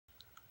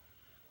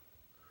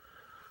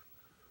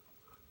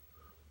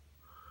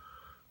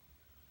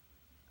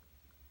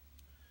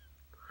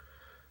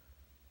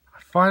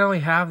finally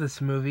have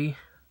this movie.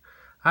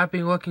 I've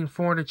been looking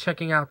forward to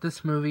checking out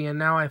this movie, and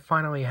now I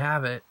finally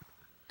have it.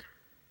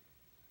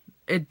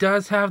 It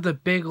does have the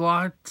Big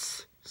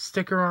Lots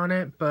sticker on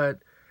it, but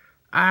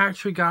I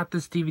actually got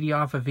this DVD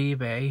off of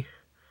eBay.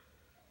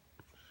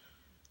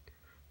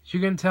 As you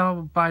can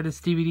tell by this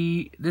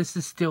DVD, this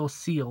is still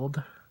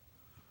sealed.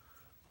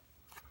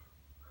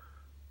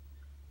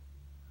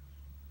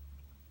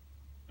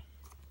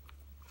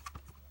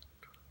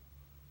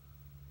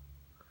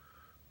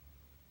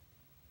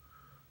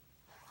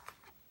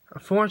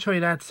 Unfortunately,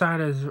 that side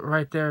is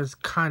right there is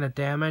kind of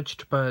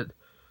damaged, but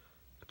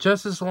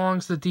just as long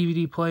as the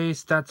DVD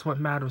plays, that's what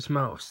matters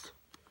most.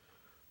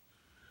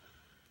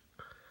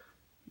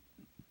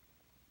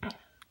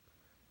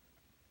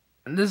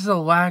 This is a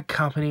Lag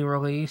Company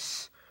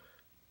release,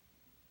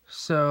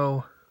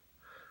 so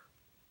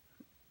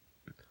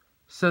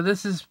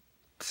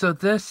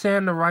this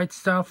and The Right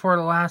Stuff were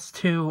the last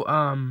two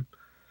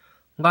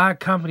Lag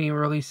Company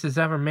releases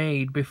ever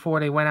made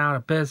before they went out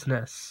of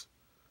business.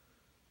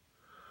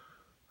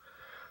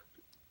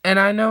 And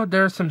I know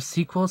there's some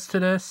sequels to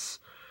this,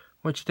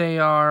 which they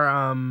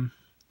are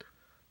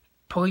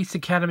Police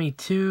Academy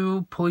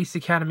 2, Police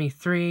Academy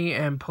 3,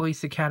 and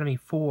Police Academy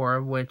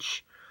 4,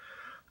 which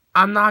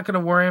I'm not going to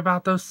worry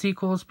about those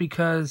sequels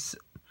because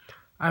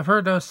I've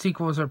heard those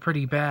sequels are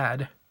pretty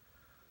bad.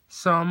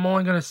 So I'm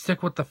only going to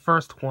stick with the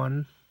first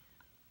one.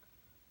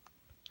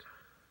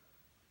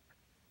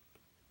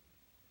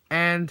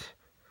 And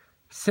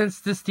since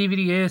this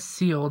DVD is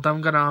sealed,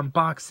 I'm going to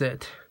unbox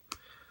it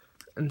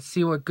and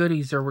see what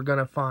goodies we're going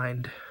to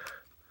find.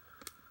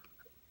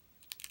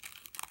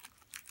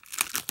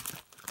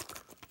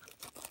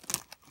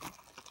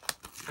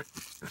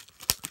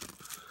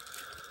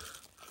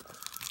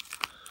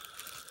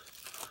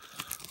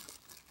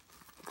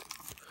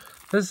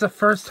 This is the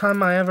first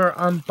time I ever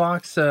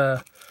unbox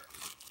a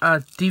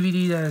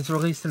DVD that is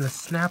released in a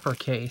snapper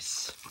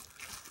case.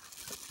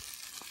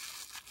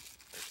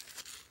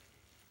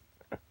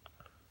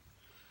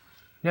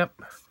 Yep.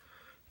 It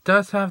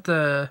does have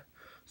the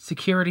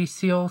security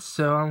seal,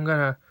 so I'm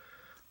gonna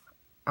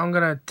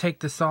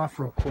take this off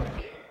real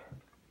quick.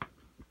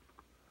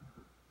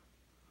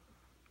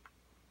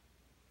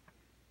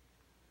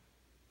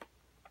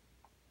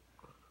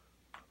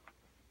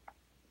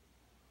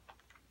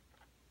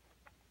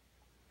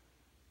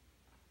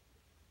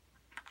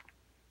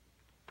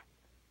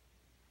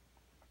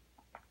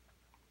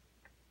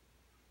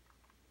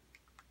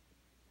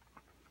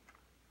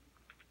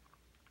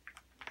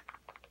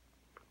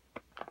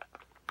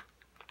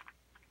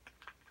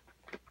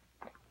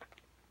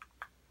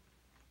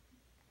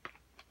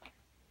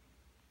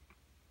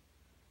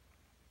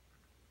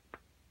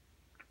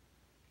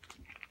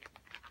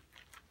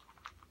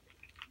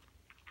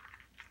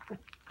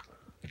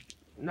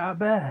 Not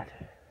bad.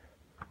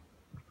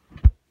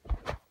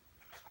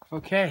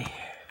 Okay.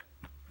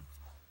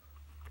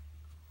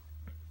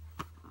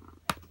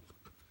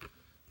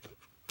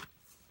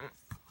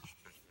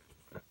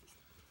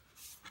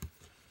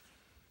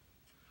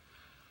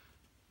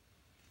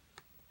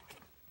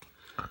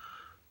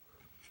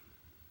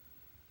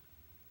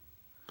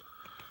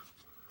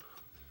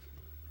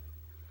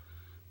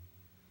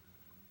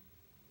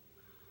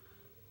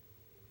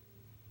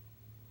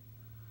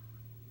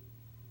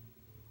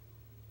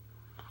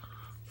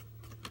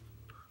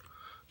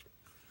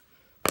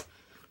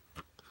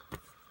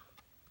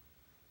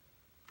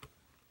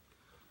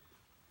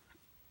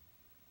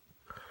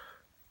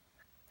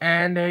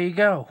 And there you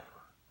go.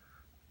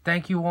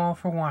 Thank you all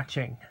for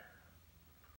watching.